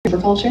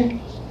culture?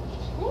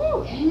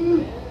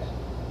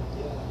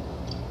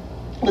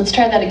 Let's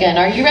try that again.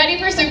 Are you ready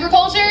for super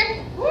culture?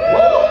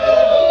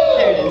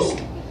 There it is.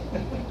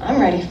 I'm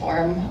ready for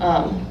them.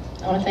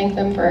 I want to thank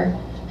them for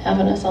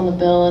having us on the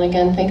bill, and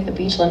again, thank the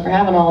Beachland for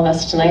having all of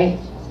us tonight.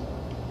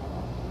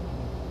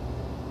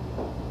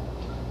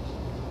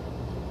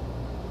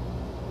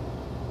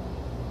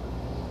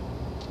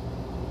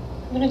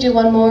 I'm going to do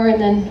one more, and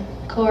then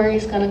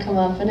Corey's going to come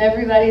up, and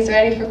everybody's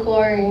ready for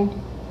Corey.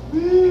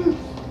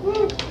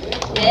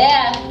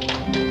 Yeah.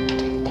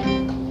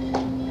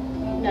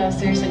 No,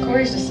 seriously,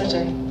 Corey's just such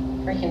a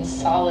freaking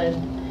solid,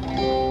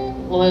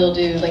 loyal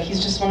dude. Like,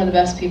 he's just one of the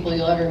best people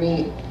you'll ever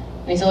meet.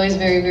 And he's always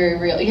very, very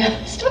real.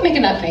 Yeah, stop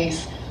making that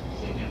face.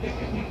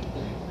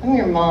 I'm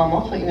your mom.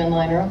 I'll put you in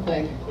line real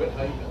quick. Quit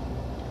hyping.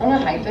 I'm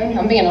not hyping.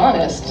 I'm being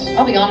honest.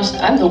 I'll be honest.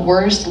 I'm the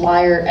worst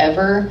liar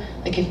ever.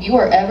 Like, if you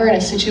are ever in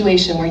a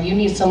situation where you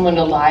need someone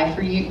to lie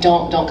for you,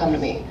 don't come to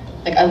me.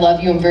 Like, I love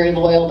you. I'm very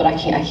loyal, but I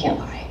can't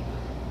lie.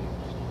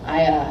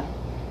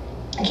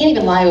 I can't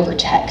even lie over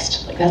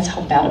text. Like, that's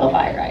how bad of a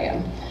liar I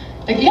am.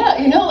 Like, yeah,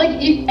 you know,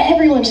 like,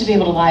 everyone should be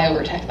able to lie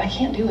over text. I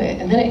can't do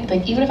it. And then,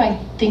 like, even if I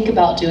think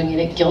about doing it,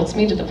 it guilts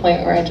me to the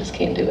point where I just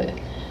can't do it.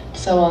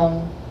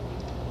 So,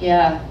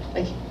 yeah,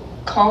 like,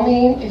 call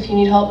me if you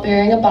need help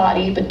burying a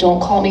body, but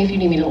don't call me if you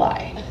need me to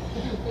lie.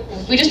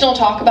 If we just don't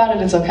talk about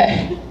it, it's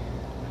okay.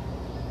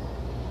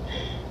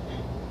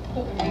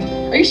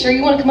 Are you sure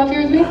you want to come up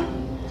here with me?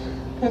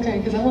 Okay,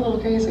 because I'm a little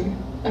crazy.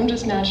 I'm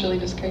just naturally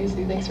just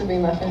crazy. Thanks for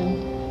being my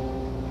friend.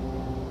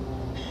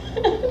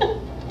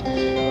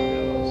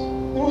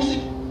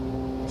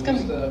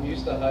 I'm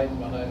used to hiding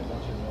behind a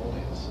bunch of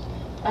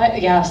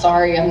noise. Yeah,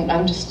 sorry. I'm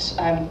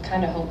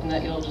kind of hoping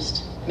that you'll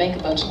just make a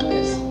bunch of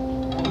noise.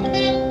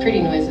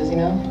 Pretty noises, you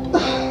know? I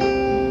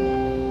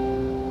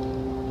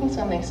think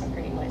so. I'll make some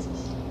pretty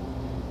noises.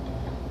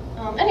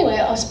 Anyway,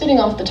 I was spinning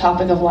off the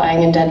topic of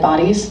lying and dead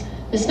bodies.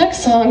 This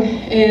next song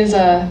is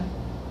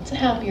it's a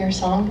happier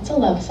song. It's a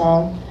love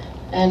song.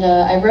 And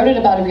I wrote it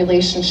about a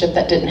relationship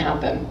that didn't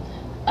happen.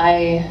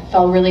 I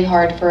fell really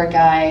hard for a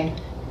guy,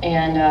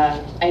 and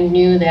I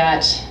knew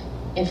that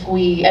if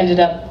we ended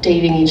up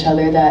dating each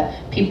other,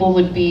 that people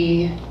would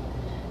be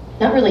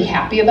not really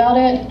happy about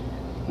it,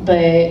 but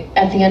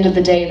at the end of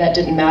the day, that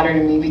didn't matter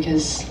to me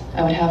because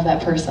I would have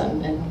that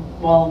person, and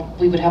while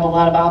we would have a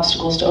lot of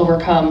obstacles to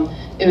overcome,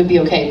 it would be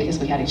okay because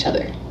we had each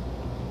other.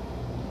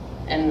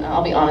 And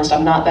I'll be honest,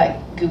 I'm not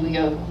that gooey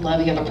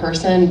lovey of a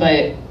person,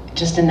 but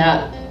just in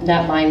that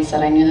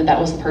mindset, I knew that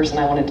was the person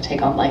I wanted to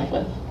take on life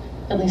with,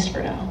 at least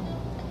for now.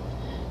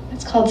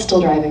 It's called Still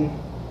Driving.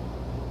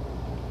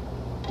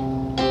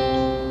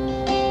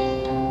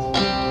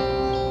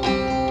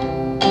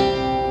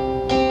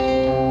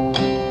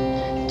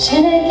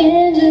 Check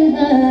engine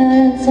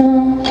lights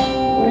on,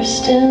 we're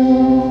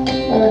still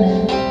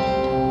running.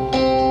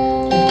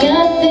 We've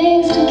got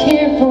things to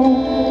care for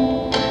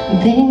and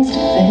things to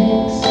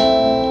fix.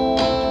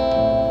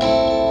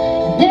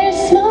 And there's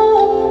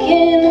smoke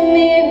in the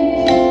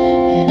mirror,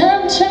 and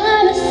I'm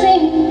trying to see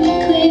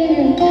it clear.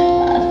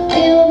 I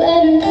feel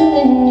better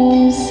when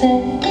you say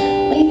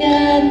we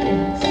got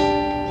this.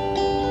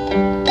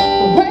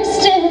 But we're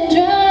still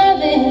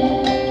driving.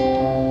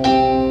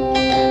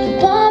 The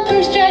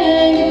bumper's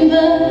dragging,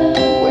 but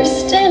we're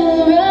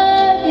still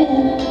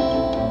riding.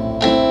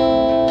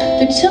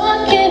 They're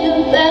talking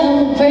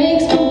about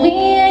brakes, but we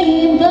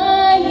ain't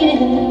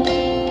buying.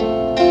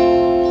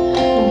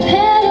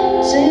 Pedal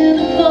to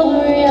the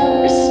floor, yeah,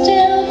 we're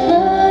still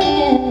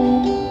flying.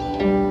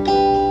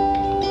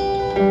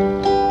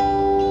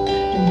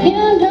 And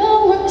you know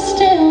we're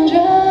still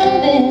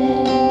driving.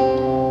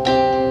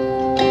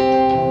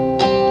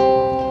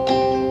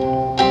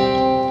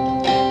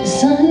 The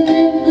sun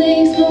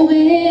blinks, but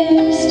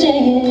we're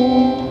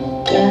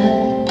staying dry.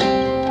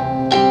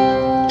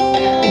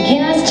 The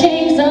gas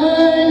tank's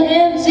on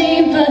empty,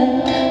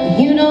 but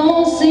you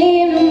don't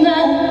seem to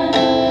mind.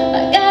 I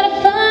gotta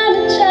find a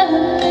job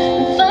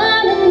and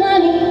find the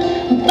money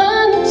and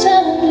find the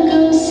time to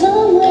go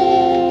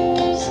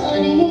somewhere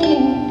sunny.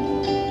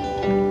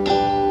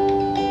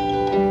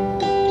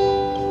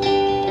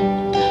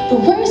 But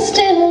we're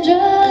still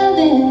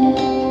driving.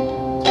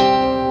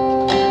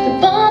 The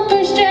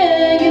bumper's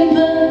dragging,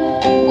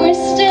 but we're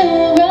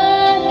still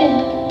riding.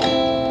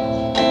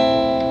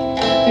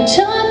 They're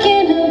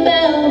talking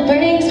about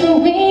brakes, but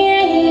we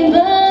ain't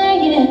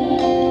buying.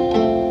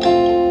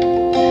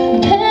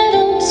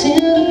 Pedal to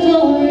the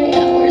floor,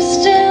 yeah, we're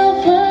still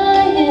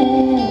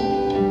flying.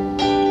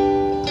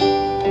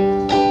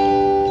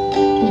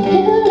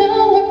 You know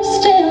we're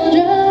still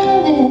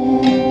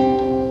driving.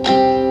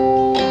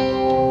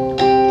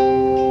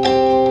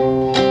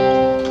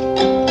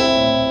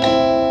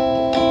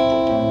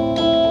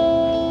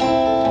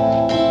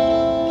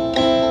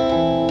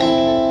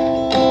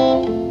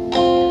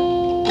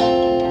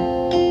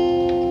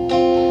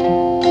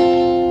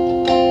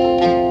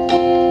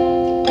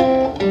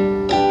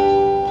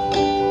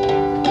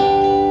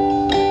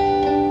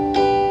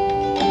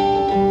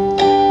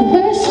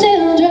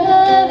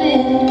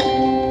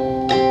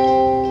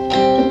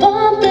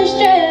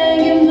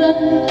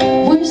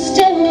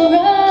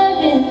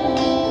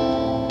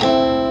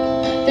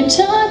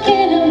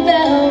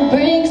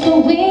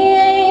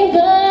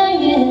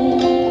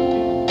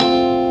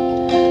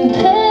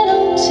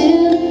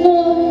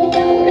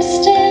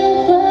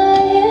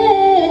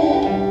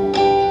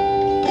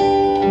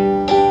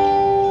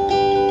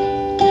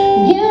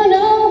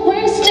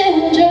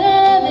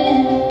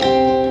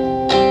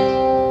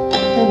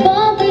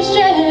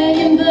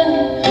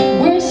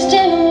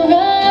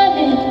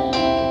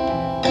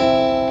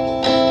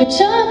 we're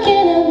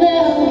talking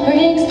about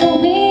breaks that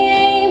we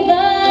ain't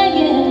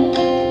buying,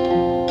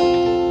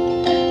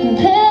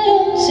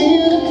 pedal to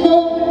the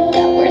floor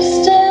that we're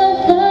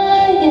still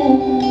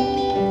flying.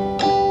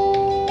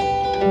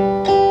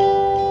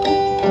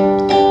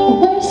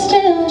 We're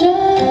still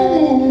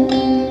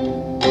driving.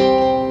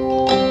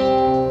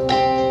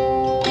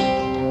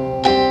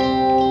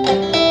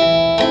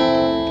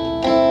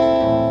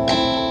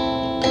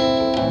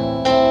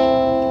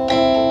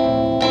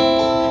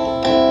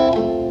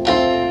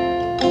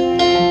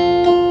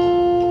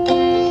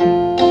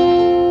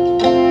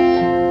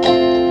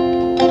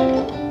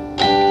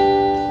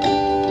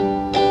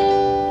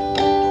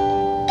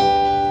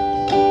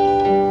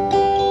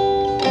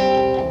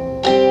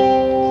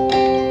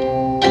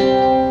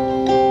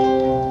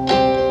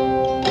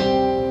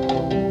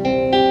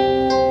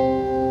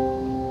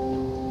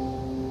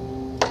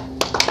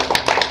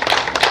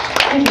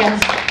 Thank you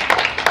guys.